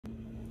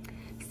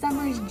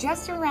summer's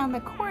just around the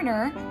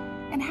corner,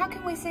 and how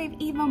can we save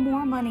even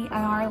more money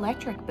on our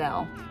electric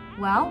bill?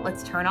 Well,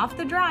 let's turn off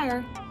the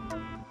dryer.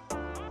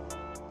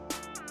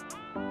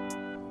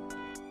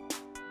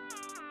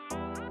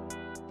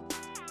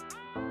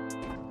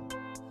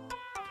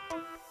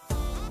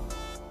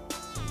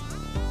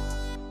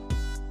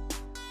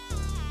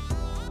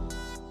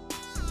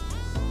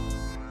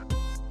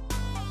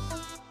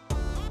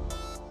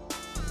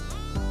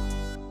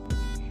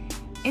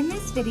 In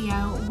this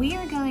video, we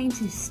are going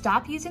to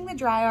stop using the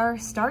dryer,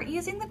 start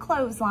using the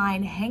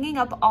clothesline, hanging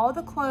up all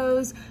the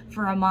clothes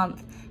for a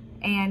month,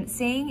 and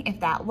seeing if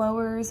that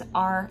lowers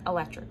our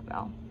electric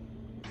bill.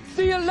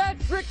 The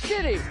electric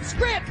kitty,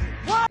 script,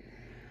 what?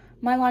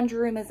 My laundry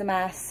room is a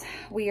mess.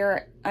 We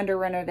are under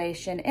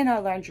renovation in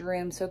our laundry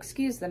room, so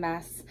excuse the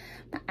mess.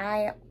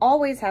 I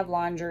always have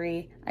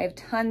laundry. I have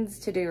tons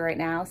to do right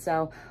now,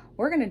 so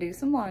we're gonna do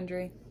some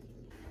laundry.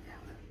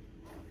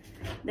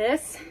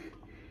 This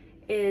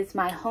is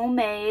my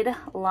homemade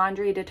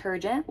laundry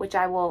detergent, which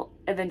I will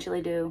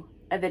eventually do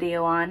a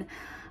video on.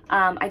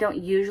 I don't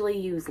usually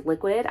use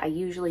liquid. I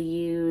usually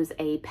use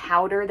a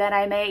powder that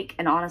I make,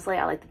 and honestly,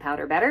 I like the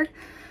powder better.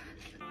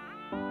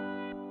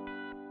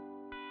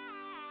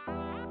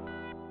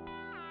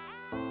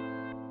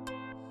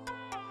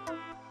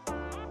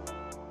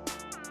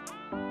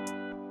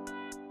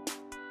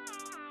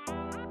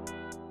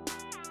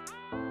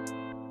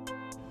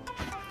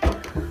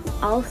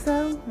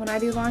 Also, when I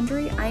do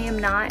laundry, I am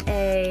not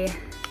a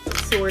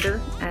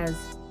sorter, as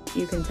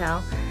you can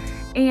tell.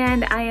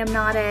 And I am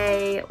not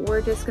a,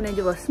 we're just gonna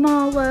do a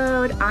small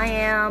load. I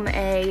am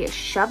a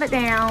shove it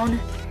down,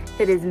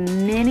 fit as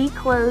many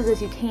clothes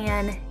as you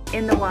can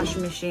in the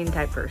washing machine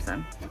type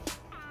person.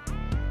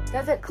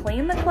 Does it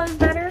clean the clothes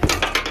better?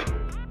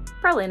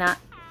 Probably not.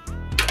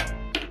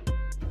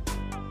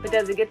 But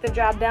does it get the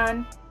job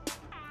done?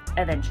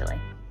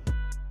 Eventually.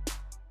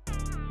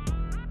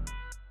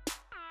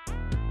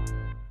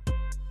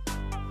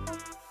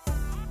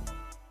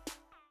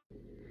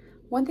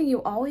 One thing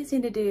you always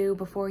need to do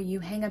before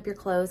you hang up your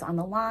clothes on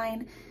the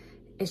line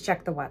is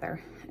check the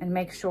weather and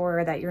make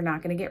sure that you're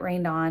not going to get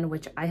rained on,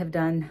 which I have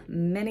done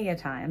many a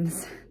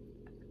times.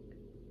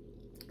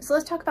 So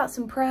let's talk about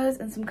some pros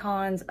and some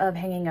cons of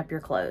hanging up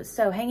your clothes.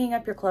 So hanging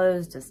up your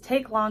clothes does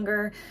take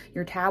longer.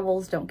 Your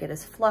towels don't get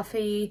as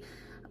fluffy.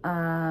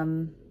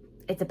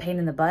 It's a pain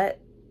in the butt,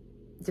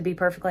 to be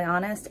perfectly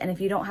honest. And if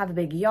you don't have a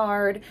big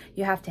yard,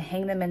 you have to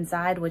hang them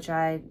inside, which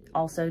I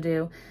also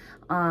do.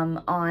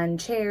 On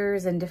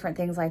chairs and different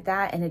things like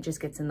that, and it just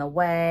gets in the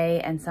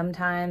way. And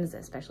sometimes,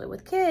 especially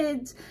with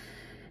kids,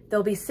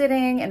 they'll be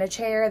sitting in a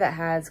chair that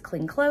has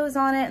clean clothes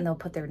on it and they'll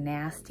put their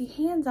nasty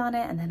hands on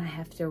it, and then I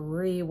have to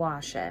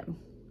re-wash it.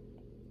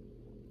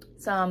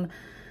 Some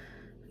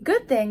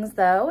good things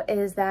though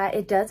is that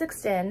it does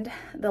extend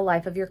the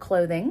life of your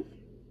clothing.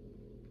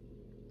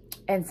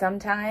 And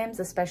sometimes,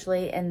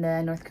 especially in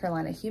the North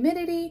Carolina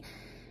humidity,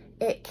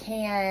 it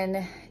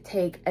can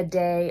take a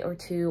day or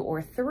 2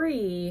 or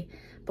 3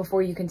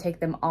 before you can take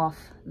them off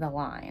the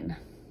line.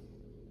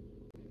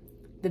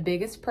 The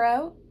biggest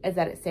pro is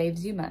that it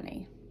saves you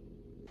money.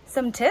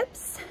 Some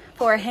tips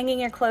for hanging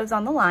your clothes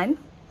on the line.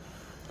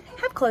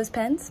 Have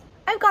clothespins.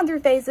 I've gone through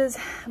phases.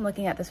 I'm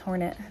looking at this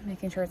hornet,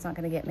 making sure it's not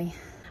gonna get me.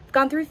 I've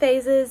gone through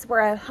phases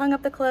where I've hung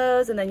up the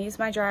clothes and then used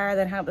my dryer,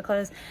 then hung up the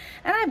clothes,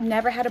 and I've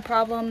never had a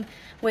problem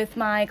with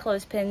my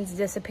clothespins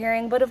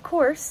disappearing. But of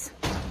course,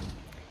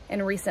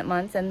 in recent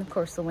months, and of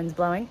course the wind's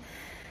blowing,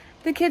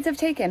 the kids have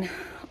taken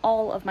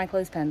all of my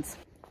clothespins.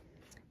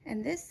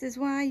 And this is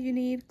why you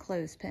need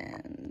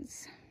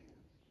clothespins.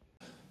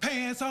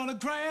 Pants on the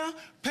ground,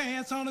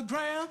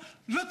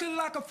 looking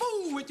like a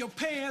fool with your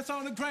pants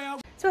on the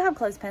ground. So I have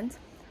clothespins.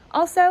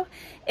 Also,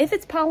 if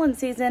it's pollen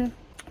season,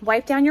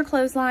 wipe down your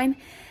clothesline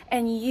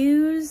and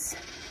use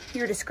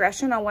your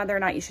discretion on whether or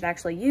not you should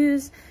actually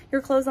use your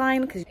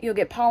clothesline, because you'll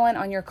get pollen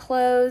on your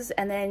clothes,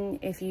 and then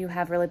if you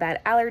have really bad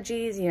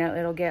allergies, you know,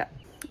 it'll get,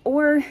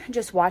 or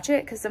just watch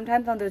it, because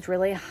sometimes on those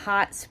really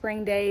hot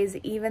spring days,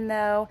 even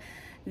though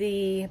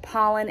the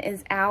pollen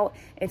is out,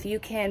 if you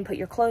can put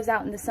your clothes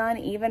out in the sun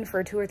even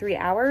for 2 or 3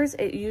 hours,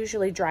 it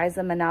usually dries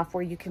them enough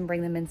where you can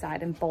bring them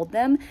inside and fold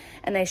them,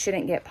 and they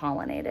shouldn't get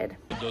pollinated.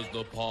 Does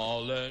the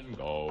pollen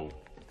go?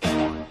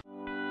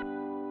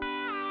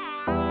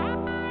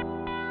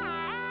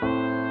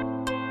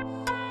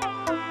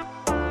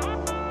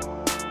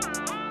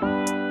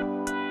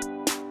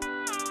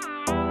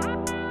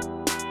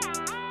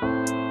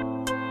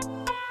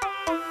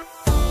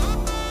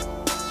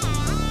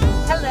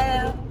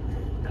 Hello,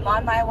 I'm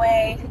on my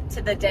way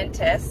to the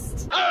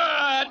dentist.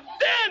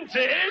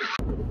 Dentist?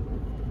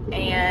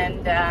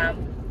 And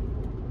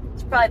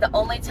it's probably the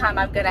only time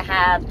I'm gonna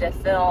have to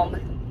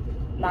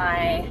film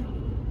my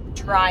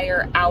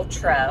dryer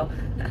outro.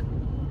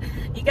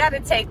 You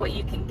gotta take what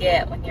you can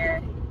get when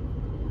you're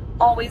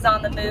always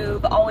on the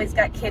move, always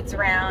got kids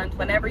around.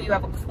 Whenever you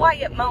have a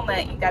quiet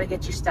moment, you gotta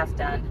get your stuff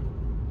done.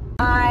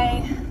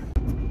 I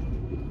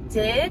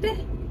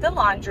did the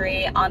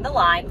laundry on the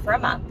line for a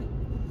month.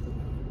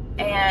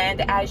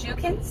 And as you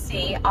can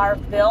see, our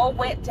bill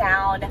went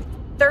down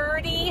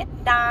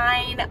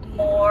 $39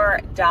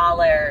 more.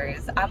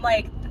 I'm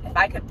like, if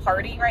I could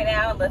party right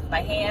now and lift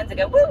my hands and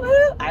go woo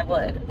woo, I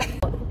would.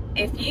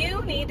 If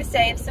you need to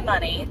save some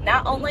money,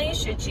 not only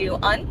should you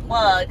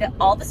unplug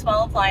all the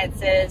small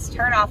appliances,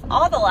 turn off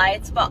all the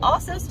lights, but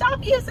also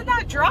stop using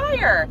that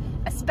dryer,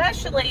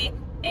 especially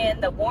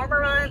in the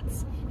warmer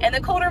months. In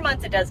the colder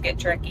months, it does get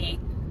tricky.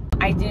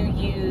 I do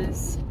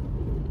use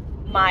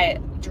my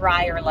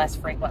dryer less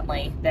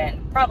frequently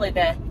than probably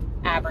the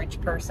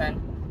average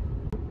person.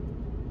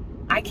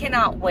 I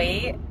cannot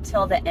wait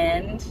till the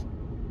end,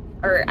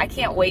 or I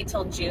can't wait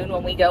till June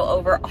when we go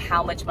over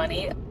how much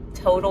money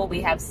total we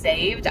have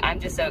saved.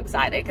 I'm just so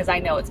excited because I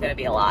know it's going to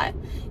be a lot.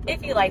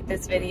 If you like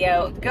this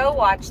video, go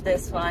watch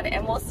this one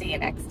and we'll see you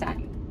next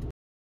time.